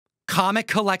Comic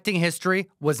collecting history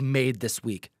was made this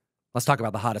week. Let's talk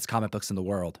about the hottest comic books in the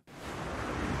world.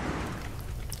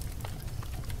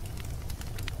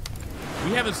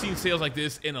 We haven't seen sales like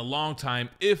this in a long time,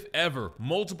 if ever.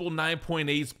 Multiple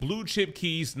 9.8s, blue chip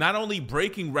keys, not only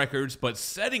breaking records, but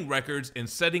setting records and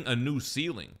setting a new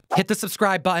ceiling. Hit the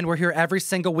subscribe button. We're here every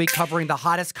single week covering the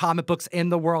hottest comic books in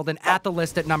the world. And at the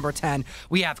list at number 10,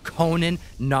 we have Conan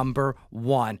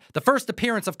 #1. The first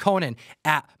appearance of Conan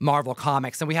at Marvel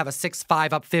Comics. And we have a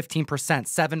 6.5 up 15%,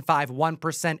 7.5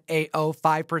 1%, 8.0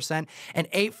 5%, and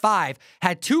 8.5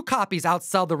 had 2 copies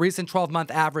outsell the recent 12-month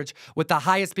average, with the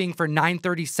highest being for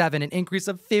 937, an increase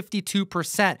of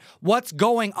 52%. What's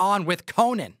going on with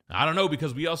Conan? I don't know,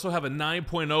 because we also have a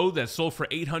 9.0 that sold for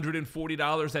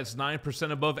 $840. That's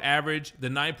 9% above average. The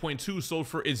 9.2 sold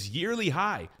for its yearly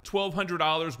high,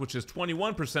 $1,200, which is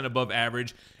 21% above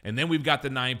average. And then we've got the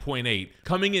 9.8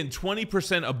 coming in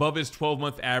 20% above its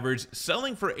 12-month average,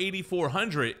 selling for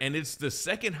 $8,400, and it's the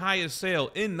second highest sale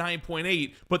in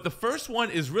 9.8. But the first one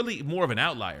is really more of an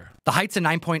outlier. The heights of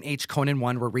 9.8 Conan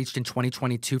 1 were reached in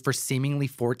 2022 for seemingly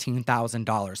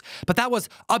 $14,000. But that was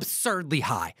absurdly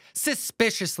high,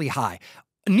 suspiciously high.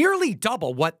 Nearly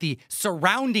double what the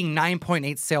surrounding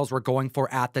 9.8 sales were going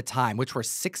for at the time, which were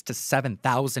 $6,000 to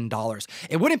 $7,000.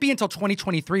 It wouldn't be until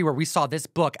 2023 where we saw this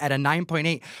book at a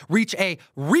 9.8 reach a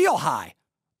real high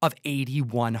of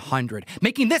 $8,100,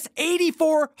 making this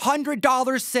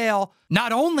 $8,400 sale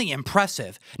not only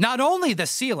impressive, not only the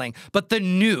ceiling, but the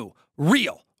new,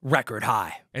 real record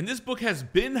high. And this book has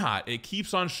been hot. It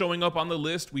keeps on showing up on the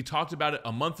list. We talked about it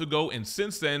a month ago, and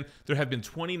since then, there have been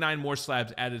 29 more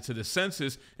slabs added to the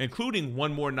census, including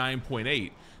one more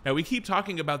 9.8. Now, we keep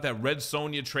talking about that Red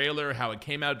Sonja trailer, how it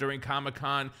came out during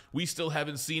Comic-Con. We still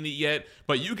haven't seen it yet,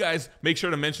 but you guys make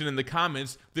sure to mention in the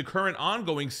comments the current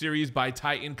ongoing series by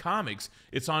Titan Comics.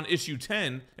 It's on issue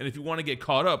 10, and if you want to get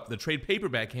caught up, the trade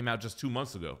paperback came out just 2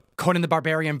 months ago. Conan the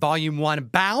Barbarian Volume 1,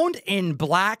 bound in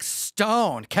black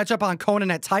stone. Catch up on Conan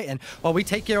at Titan while we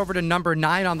take it over to number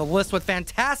 9 on the list with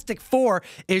Fantastic Four,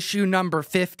 issue number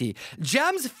 50.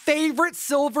 Jem's favorite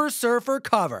Silver Surfer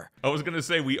cover. I was going to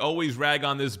say, we always rag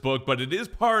on this book, but it is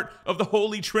part of the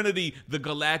Holy Trinity, the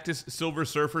Galactus Silver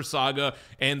Surfer saga,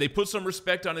 and they put some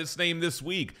respect on its name this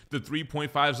week. The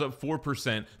 3.5 is up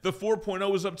 4%. The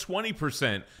 4.0 is up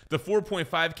 20%. The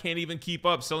 4.5 can't even keep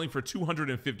up, selling for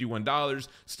 $251,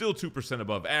 still 2%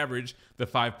 above average. The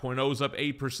 5.0 is up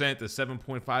 8%. The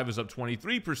 7.5 is up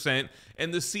 23%.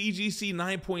 And the CGC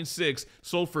 9.6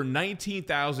 sold for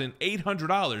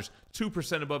 $19,800,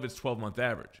 2% above its 12-month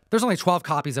average. There's only 12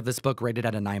 copies of this book rated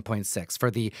at a 9.6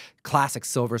 for the classic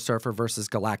Silver Surfer versus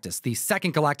Galactus, the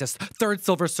second Galactus, third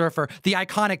Silver Surfer, the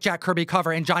iconic Jack Kirby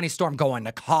cover, and Johnny Storm going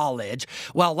to college.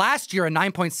 Well, last year, a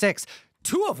 9.6,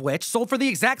 2 of which sold for the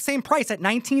exact same price at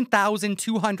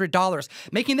 $19,200,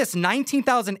 making this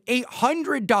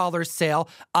 $19,800 sale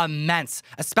immense,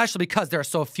 especially because there are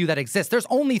so few that exist. There's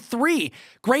only 3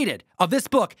 graded of this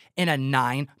book in a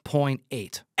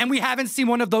 9.8. And we haven't seen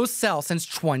one of those sell since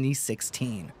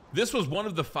 2016. This was one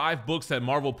of the 5 books that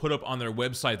Marvel put up on their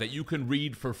website that you can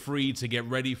read for free to get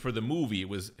ready for the movie. It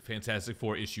was Fantastic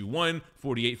Four issue 1,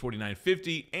 48, 49,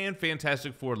 50, and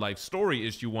Fantastic Four Life Story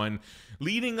issue 1,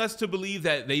 leading us to believe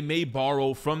that they may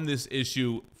borrow from this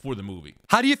issue for the movie.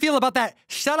 How do you feel about that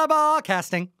Shatilov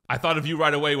casting? I thought of you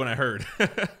right away when I heard.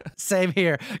 Same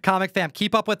here. Comic fam,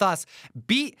 keep up with us.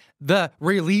 Beat the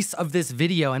release of this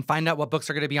video and find out what books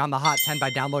are going to be on the Hot 10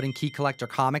 by downloading Key Collector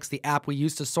Comics, the app we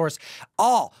use to source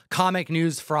all comic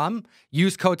news from.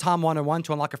 Use code TOM101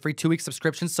 to unlock a free 2-week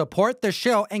subscription, support the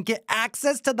show, and get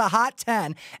access to the Hot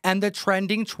 10 and the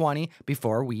Trending 20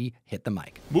 before we hit the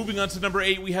mic. Moving on to number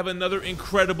 8, we have another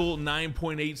incredible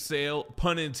 9.8 sale,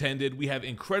 pun intended. We have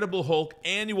Incredible Hulk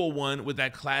Annual 1 with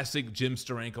that classic Jim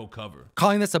Steranko cover.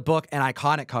 Calling this a book an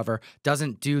iconic cover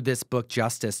doesn't do this book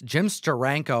justice. Jim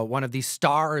Steranko, one of the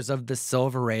stars of the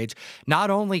Silver Age, not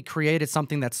only created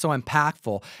something that's so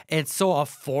impactful and so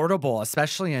affordable,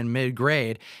 especially in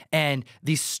mid-grade, and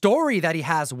the story that he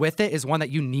has with it is one that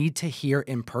you need to hear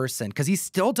in person because he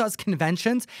still does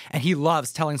conventions and he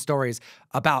loves telling stories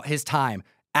about his time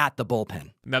at the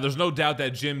bullpen. Now, there's no doubt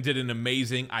that Jim did an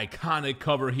amazing, iconic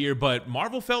cover here, but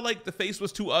Marvel felt like the face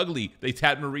was too ugly. They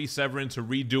tapped Marie Severin to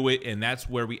redo it, and that's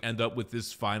where we end up with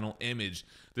this final image.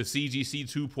 The CGC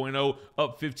 2.0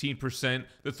 up 15%,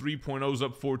 the 3.0 is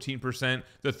up 14%,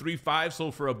 the 3.5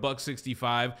 sold for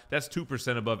 $1.65, that's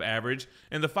 2% above average,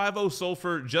 and the 5.0 sold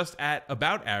for just at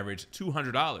about average,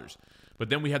 $200. But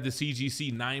then we have the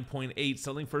CGC 9.8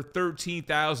 selling for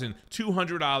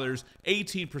 $13,200,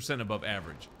 18% above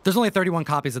average. There's only 31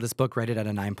 copies of this book rated at a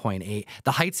 9.8.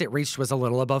 The heights it reached was a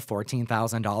little above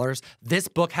 $14,000. This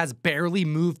book has barely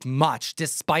moved much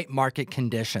despite market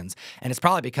conditions. And it's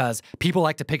probably because people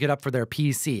like to pick it up for their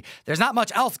PC. There's not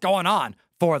much else going on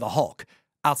for the Hulk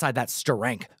outside that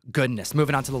strength goodness.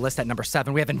 Moving on to the list at number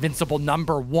 7, we have Invincible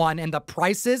 #1, and the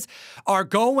prices are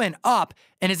going up.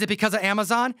 And is it because of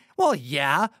Amazon? Well,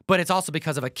 yeah, but it's also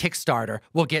because of a Kickstarter.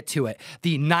 We'll get to it.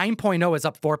 The 9.0 is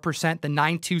up 4%, the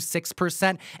 9.2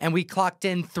 6%, and we clocked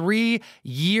in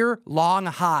 3-year-long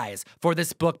highs for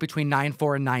this book between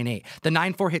 9.4 and 9.8. The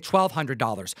 9.4 hit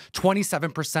 $1,200,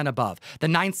 27% above. The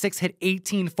 9.6 hit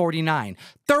 $1,849,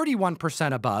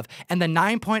 31% above, and the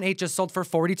 9.8 just sold for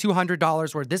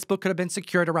 $4,200, where this book could have been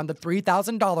secured around the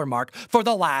 $3,000 mark for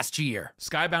the last year.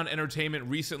 Skybound Entertainment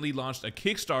recently launched a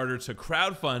Kickstarter to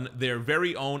crowdfund their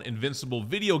very own Invincible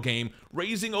video game,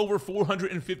 raising over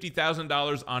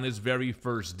 $450,000 on its very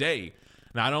first day.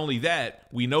 Not only that,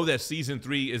 we know that Season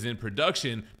 3 is in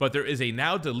production, but there is a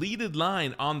now deleted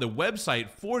line on the website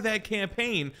for that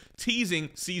campaign teasing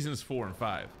Seasons 4 and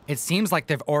 5. It seems like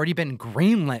they've already been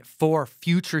greenlit for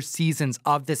future seasons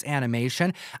of this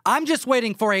animation. I'm just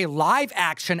waiting for a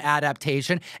live-action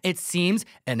adaptation. It seems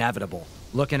inevitable.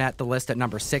 Looking at the list at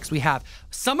number 6, we have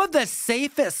some of the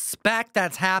safest spec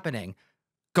that's happening.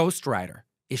 Ghost Rider,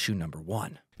 issue number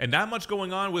 1. And not much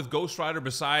going on with Ghost Rider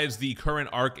besides the current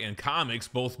arc in comics.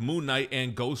 Both Moon Knight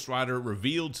and Ghost Rider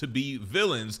revealed to be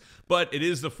villains, but it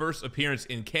is the first appearance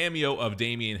in cameo of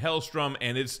Damian Hellstrom,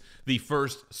 and it's the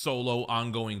first solo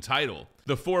ongoing title.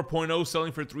 The 4.0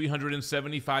 selling for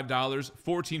 $375,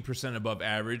 14% above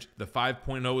average. The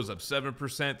 5.0 is up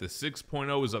 7%. The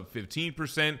 6.0 is up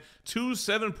 15%. Two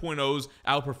 7.0s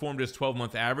outperformed its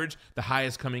 12-month average, the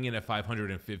highest coming in at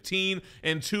 $515,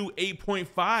 and two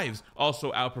 8.5s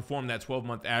also outperformed that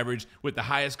 12-month average, with the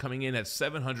highest coming in at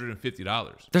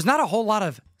 $750. There's not a whole lot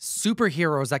of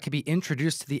superheroes that could be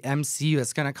introduced to the MCU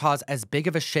that's going to cause as big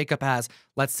of a shakeup as,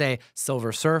 let's say,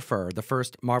 Silver Surfer, the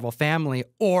first Marvel family,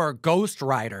 or Ghost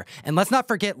Rider. And let's not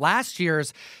forget last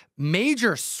year's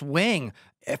major swing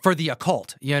for the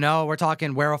occult. You know, we're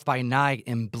talking Werewolf by Night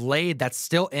and Blade that's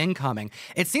still incoming.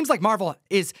 It seems like Marvel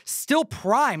is still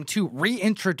primed to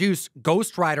reintroduce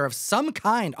Ghost Rider of some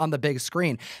kind on the big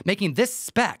screen, making this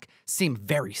spec seem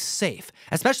very safe,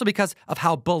 especially because of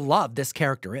how beloved this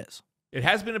character is. It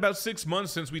has been about 6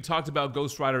 months since we talked about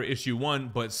Ghost Rider issue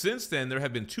 1, but since then there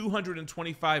have been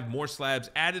 225 more slabs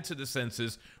added to the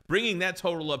census, bringing that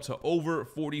total up to over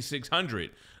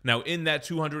 4,600. Now in that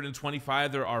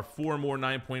 225, there are 4 more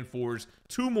 9.4s,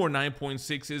 2 more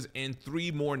 9.6s, and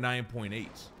 3 more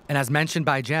 9.8s. And as mentioned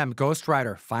by Jem, Ghost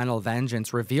Rider Final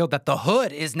Vengeance revealed that the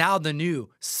Hood is now the new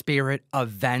Spirit of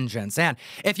Vengeance. And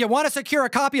if you want to secure a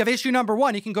copy of issue number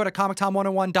 1, you can go to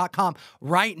ComicTom101.com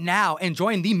right now and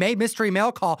join the May Mystery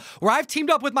Mail Call, where I've teamed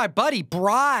up with my buddy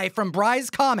Bry from Bry's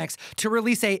Comics to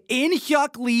release a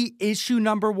In-Hyuk Lee issue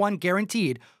number 1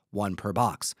 guaranteed, 1 per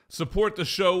box. Support the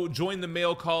show, join the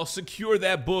mail call, secure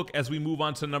that book as we move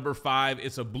on to number 5.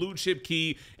 It's a blue chip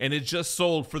key, and it just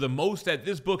sold for the most that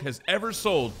this book has ever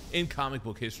sold in comic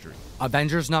book history.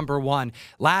 Avengers number 1.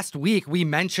 Last week, we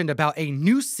mentioned about a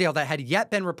new sale that had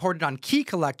yet been reported on Key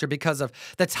Collector because of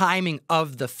the timing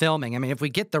of the filming. I mean, if we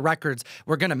get the records,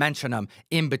 we're going to mention them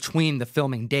in between the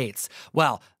filming dates.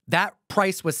 Well, that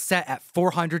price was set at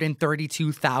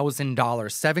 $432,000,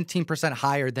 17%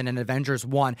 higher than an Avengers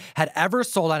 1 had ever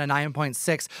sold at a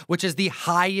 9.6, which is the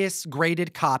highest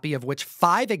graded copy, of which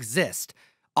 5 exist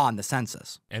on the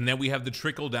census. And then we have the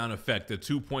trickle-down effect, the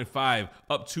 2.5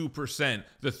 up 2%,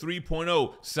 the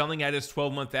 3.0 selling at its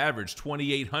 12-month average,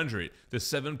 $2,800, the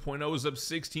 7.0 is up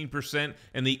 16%,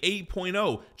 and the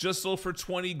 8.0 just sold for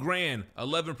 $20,000,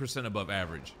 11% above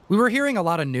average. We were hearing a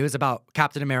lot of news about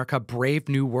Captain America Brave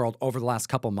New World over the last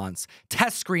couple months.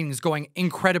 Test screenings going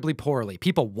incredibly poorly.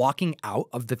 People walking out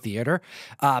of the theater.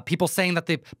 People saying that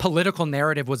the political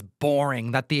narrative was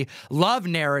boring, that the love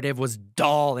narrative was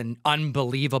dull and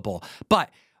unbelievable. But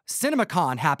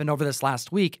CinemaCon happened over this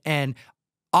last week, and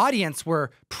audience were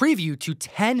previewed to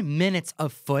 10 minutes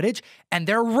of footage, and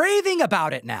they're raving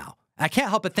about it now. I can't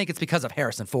help but think it's because of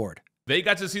Harrison Ford. They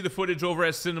got to see the footage over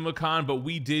at CinemaCon, but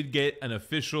we did get an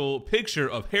official picture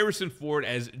of Harrison Ford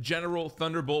as General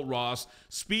Thunderbolt Ross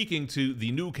speaking to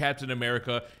the new Captain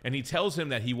America, and he tells him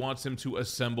that he wants him to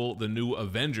assemble the new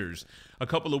Avengers. A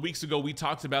couple of weeks ago, we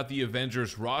talked about the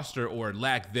Avengers roster, or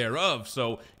lack thereof,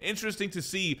 so interesting to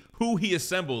see who he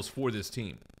assembles for this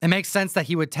team. It makes sense that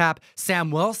he would tap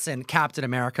Sam Wilson, Captain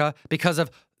America, because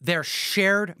of their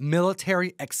shared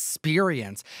military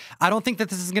experience. I don't think that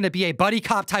this is going to be a buddy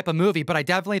cop type of movie, but I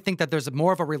definitely think that there's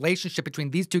more of a relationship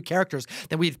between these two characters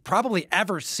than we've probably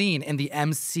ever seen in the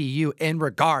MCU in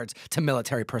regards to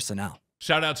military personnel.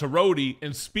 Shout out to Rhodey.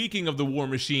 And speaking of the War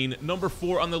Machine, number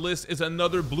 4 on the list is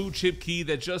another blue chip key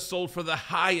that just sold for the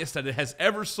highest that it has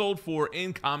ever sold for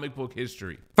in comic book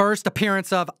history. First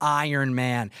appearance of Iron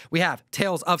Man. We have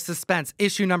Tales of Suspense,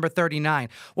 issue number 39.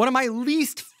 One of my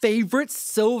least favorite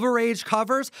Silver Age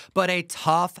covers, but a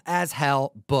tough as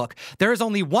hell book. There is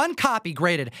only one copy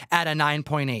graded at a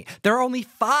 9.8. There are only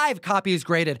 5 copies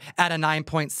graded at a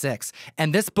 9.6.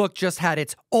 And this book just had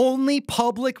its only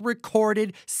public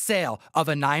recorded sale of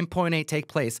a 9.8 take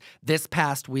place this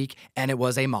past week, and it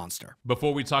was a monster.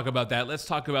 Before we talk about that, let's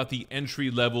talk about the entry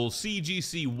level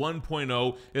CGC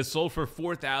 1.0. It sold for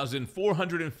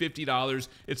 $4,450.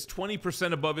 It's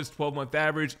 20% above its 12-month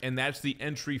average, and that's the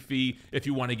entry fee if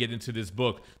you want to get into this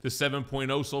book. The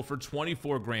 7.0 sold for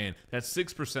 $24,000. That's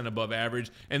 6% above average,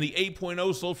 and the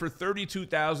 8.0 sold for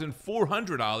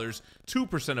 $32,400,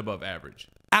 2% above average.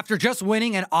 After just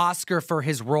winning an Oscar for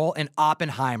his role in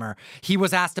Oppenheimer, he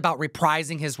was asked about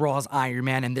reprising his role as Iron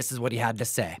Man, and this is what he had to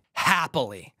say.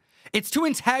 Happily. It's too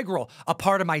integral a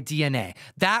part of my DNA.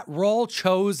 That role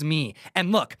chose me.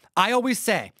 And look, I always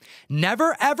say,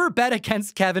 never ever bet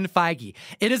against Kevin Feige.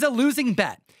 It is a losing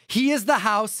bet. He is the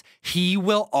house. He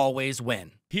will always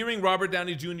win. Hearing Robert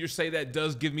Downey Jr. say that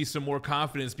does give me some more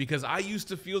confidence, because I used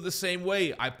to feel the same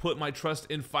way. I put my trust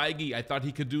in Feige. I thought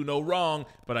he could do no wrong,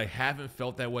 but I haven't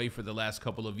felt that way for the last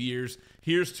couple of years.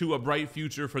 Here's to a bright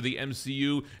future for the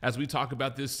MCU as we talk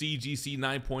about this CGC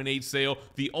 9.8 sale,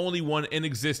 the only one in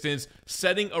existence,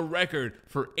 setting a record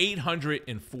for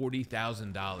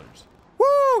 $840,000.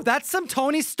 Woo, that's some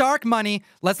Tony Stark money.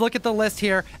 Let's look at the list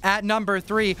here at number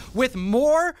 3 with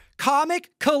more comic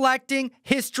collecting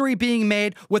history being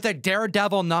made with a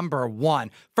Daredevil number 1.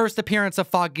 First appearance of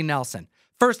Foggy Nelson.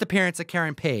 First appearance of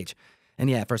Karen Page. And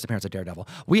yeah, first appearance of Daredevil.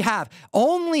 We have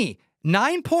only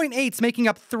 9.8s making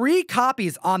up 3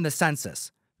 copies on the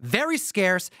census. Very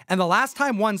scarce, and the last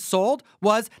time one sold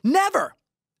was never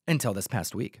until this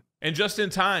past week. And just in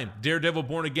time, Daredevil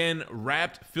Born Again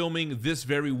wrapped filming this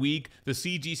very week. The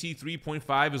CGC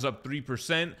 3.5 is up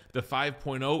 3%, the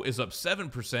 5.0 is up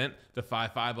 7%, the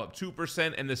 5.5 up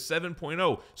 2%, and the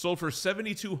 7.0 sold for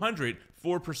 $7,200,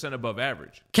 4% above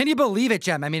average. Can you believe it,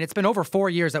 Jem? I mean, it's been over 4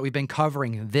 years that we've been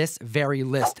covering this very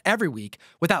list every week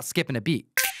without skipping a beat.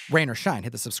 Rain or shine,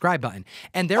 hit the subscribe button.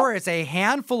 And there is a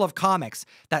handful of comics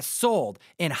that sold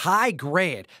in high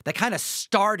grade that kind of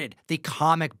started the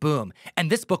comic boom. And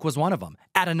this book was one of them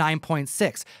at a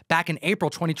 9.6 back in April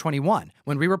 2021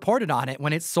 when we reported on it,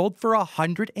 when it sold for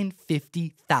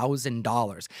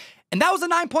 $150,000. And that was a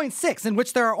 9.6 in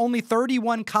which there are only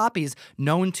 31 copies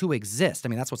known to exist. I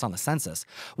mean, that's what's on the census.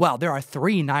 Well, there are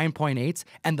 3 9.8s,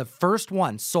 and the first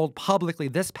one sold publicly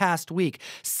this past week,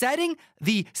 setting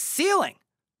the ceiling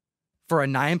for a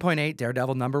 9.8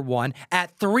 Daredevil number 1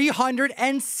 at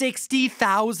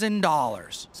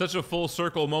 $360,000. Such a full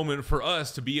circle moment for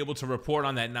us to be able to report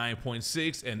on that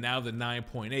 9.6 and now the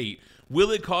 9.8.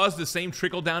 Will it cause the same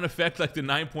trickle-down effect like the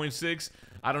 9.6?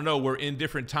 I don't know. We're in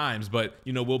different times, but,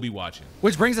 you know, we'll be watching.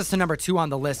 Which brings us to number 2 on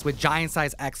the list with Giant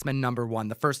Size X-Men number 1,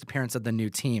 the first appearance of the new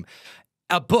team.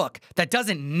 A book that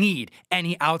doesn't need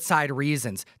any outside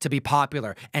reasons to be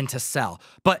popular and to sell,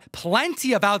 but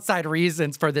plenty of outside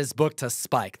reasons for this book to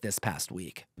spike this past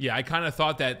week. Yeah, I kind of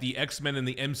thought that the X-Men in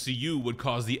the MCU would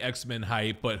cause the X-Men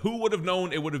hype, but who would have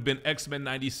known it would have been X-Men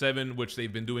 97, which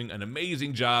they've been doing an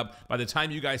amazing job. By the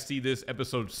time you guys see this,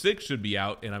 episode 6 should be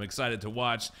out, and I'm excited to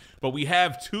watch. But we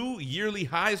have 2 yearly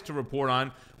highs to report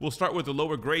on. We'll start with the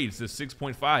lower grades, the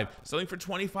 6.5, selling for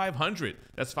 $2,500.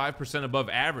 That's 5% above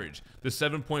average. The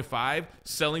 7.5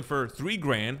 selling for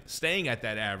 $3,000, staying at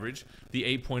that average. The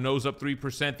 8.0 is up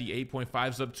 3%, the 8.5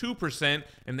 is up 2%,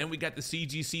 and then we got the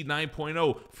CGC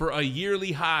 9.0 for a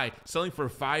yearly high, selling for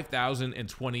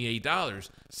 $5,028,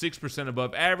 6%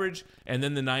 above average, and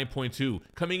then the 9.2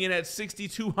 coming in at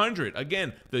 $6,200.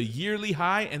 Again, the yearly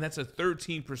high, and that's a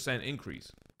 13%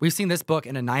 increase. We've seen this book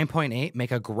in a 9.8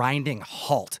 make a grinding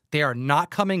halt. They are not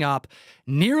coming up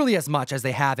nearly as much as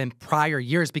they have in prior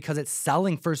years because it's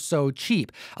selling for so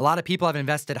cheap. A lot of people have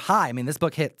invested high. I mean, this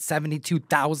book hit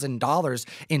 $72,000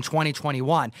 in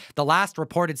 2021. The last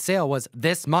reported sale was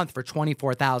this month for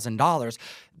 $24,000.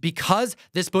 Because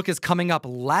this book is coming up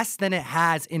less than it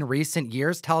has in recent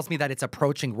years tells me that it's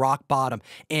approaching rock bottom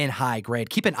in high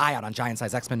grade. Keep an eye out on Giant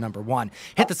Size X-Men number 1.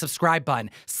 Hit the subscribe button.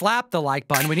 Slap the like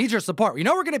button. We need your support. We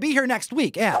know we're going to be here next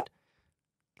week. And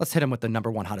let's hit him with the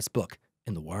number 1 hottest book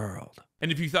in the world.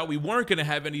 And if you thought we weren't going to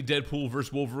have any Deadpool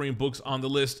vs. Wolverine books on the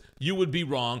list, you would be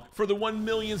wrong. For the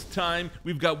 1,000,000th time,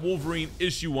 we've got Wolverine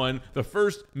issue 1, the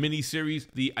first miniseries,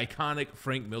 the iconic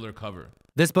Frank Miller cover.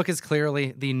 This book is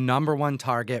clearly the #1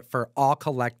 target for all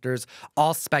collectors,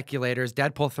 all speculators.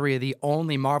 Deadpool 3, the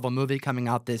only Marvel movie coming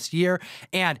out this year,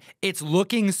 and it's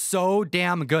looking so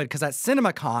damn good because at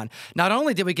CinemaCon, not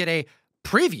only did we get a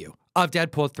preview of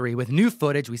Deadpool 3 with new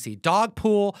footage. We see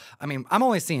Dogpool. I mean, I'm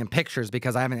only seeing pictures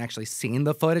because I haven't actually seen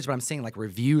the footage, but I'm seeing like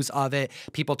reviews of it,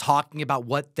 people talking about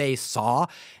what they saw.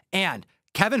 And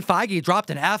Kevin Feige dropped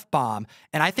an F-bomb,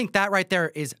 and I think that right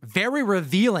there is very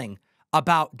revealing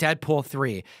about Deadpool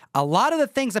 3. A lot of the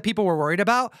things that people were worried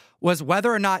about was whether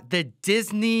or not the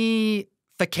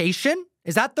Disney-fication,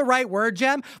 is that the right word,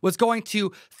 Jem? Was going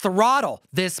to throttle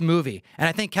this movie. And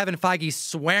I think Kevin Feige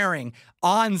swearing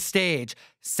on stage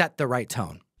set the right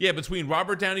tone. Yeah, between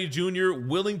Robert Downey Jr.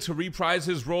 willing to reprise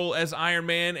his role as Iron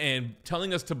Man and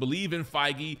telling us to believe in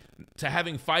Feige, to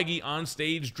having Feige on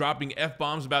stage dropping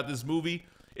F-bombs about this movie,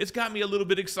 it's got me a little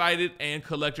bit excited, and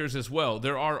collectors as well.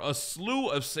 There are a slew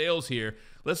of sales here.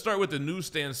 Let's start with the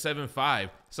newsstand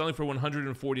 7.5, selling for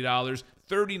 $140,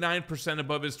 39%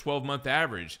 above its 12-month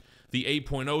average. The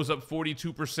 8.0 is up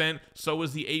 42%, so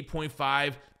is the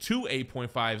 8.5. Two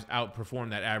 8.5s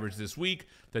outperformed that average this week.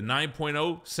 The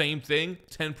 9.0, same thing,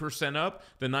 10% up.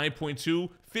 The 9.2,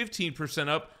 15%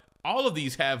 up. All of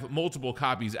these have multiple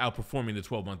copies outperforming the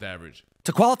 12-month average.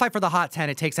 To qualify for the Hot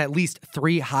 10, it takes at least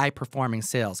 3 high-performing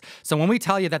sales. So when we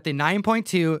tell you that the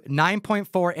 9.2,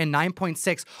 9.4, and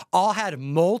 9.6 all had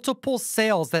multiple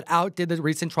sales that outdid the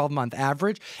recent 12-month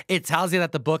average, it tells you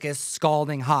that the book is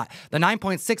scalding hot. The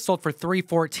 9.6 sold for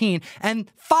 $314,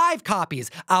 and 5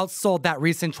 copies outsold that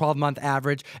recent 12-month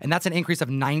average, and that's an increase of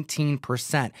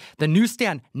 19%. The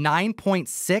newsstand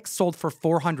 9.6 sold for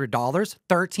 $400,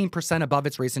 13% above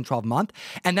its recent 12-month,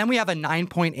 and then we have a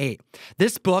 9.8.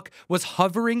 This book was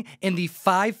hovering in the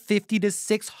 $550 to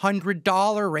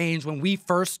 $600 range when we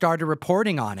first started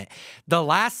reporting on it. The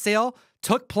last sale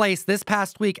took place this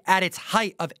past week at its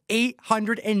height of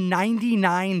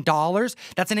 $899.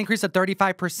 That's an increase of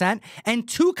 35%, and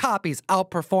 2 copies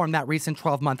outperformed that recent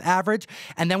 12-month average.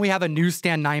 And then we have a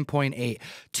newsstand 9.8.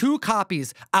 2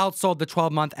 copies outsold the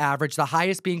 12-month average, the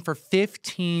highest being for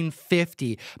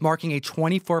 $1,550, marking a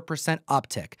 24%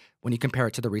 uptick when you compare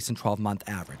it to the recent 12-month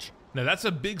average. Now, that's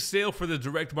a big sale for the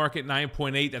direct market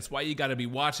 9.8. That's why you got to be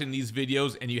watching these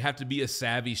videos, and you have to be a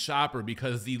savvy shopper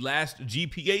because the last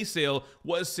GPA sale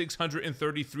was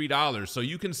 $633, so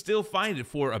you can still find it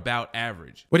for about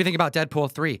average. What do you think about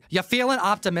Deadpool 3? You feeling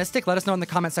optimistic? Let us know in the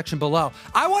comment section below.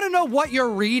 I want to know what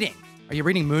you're reading. Are you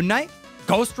reading Moon Knight?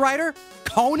 Ghost Rider?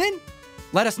 Conan?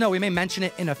 Let us know. We may mention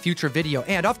it in a future video.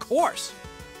 And of course,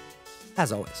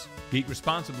 as always, geek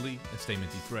responsibly and stay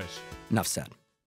minty fresh. Enough said.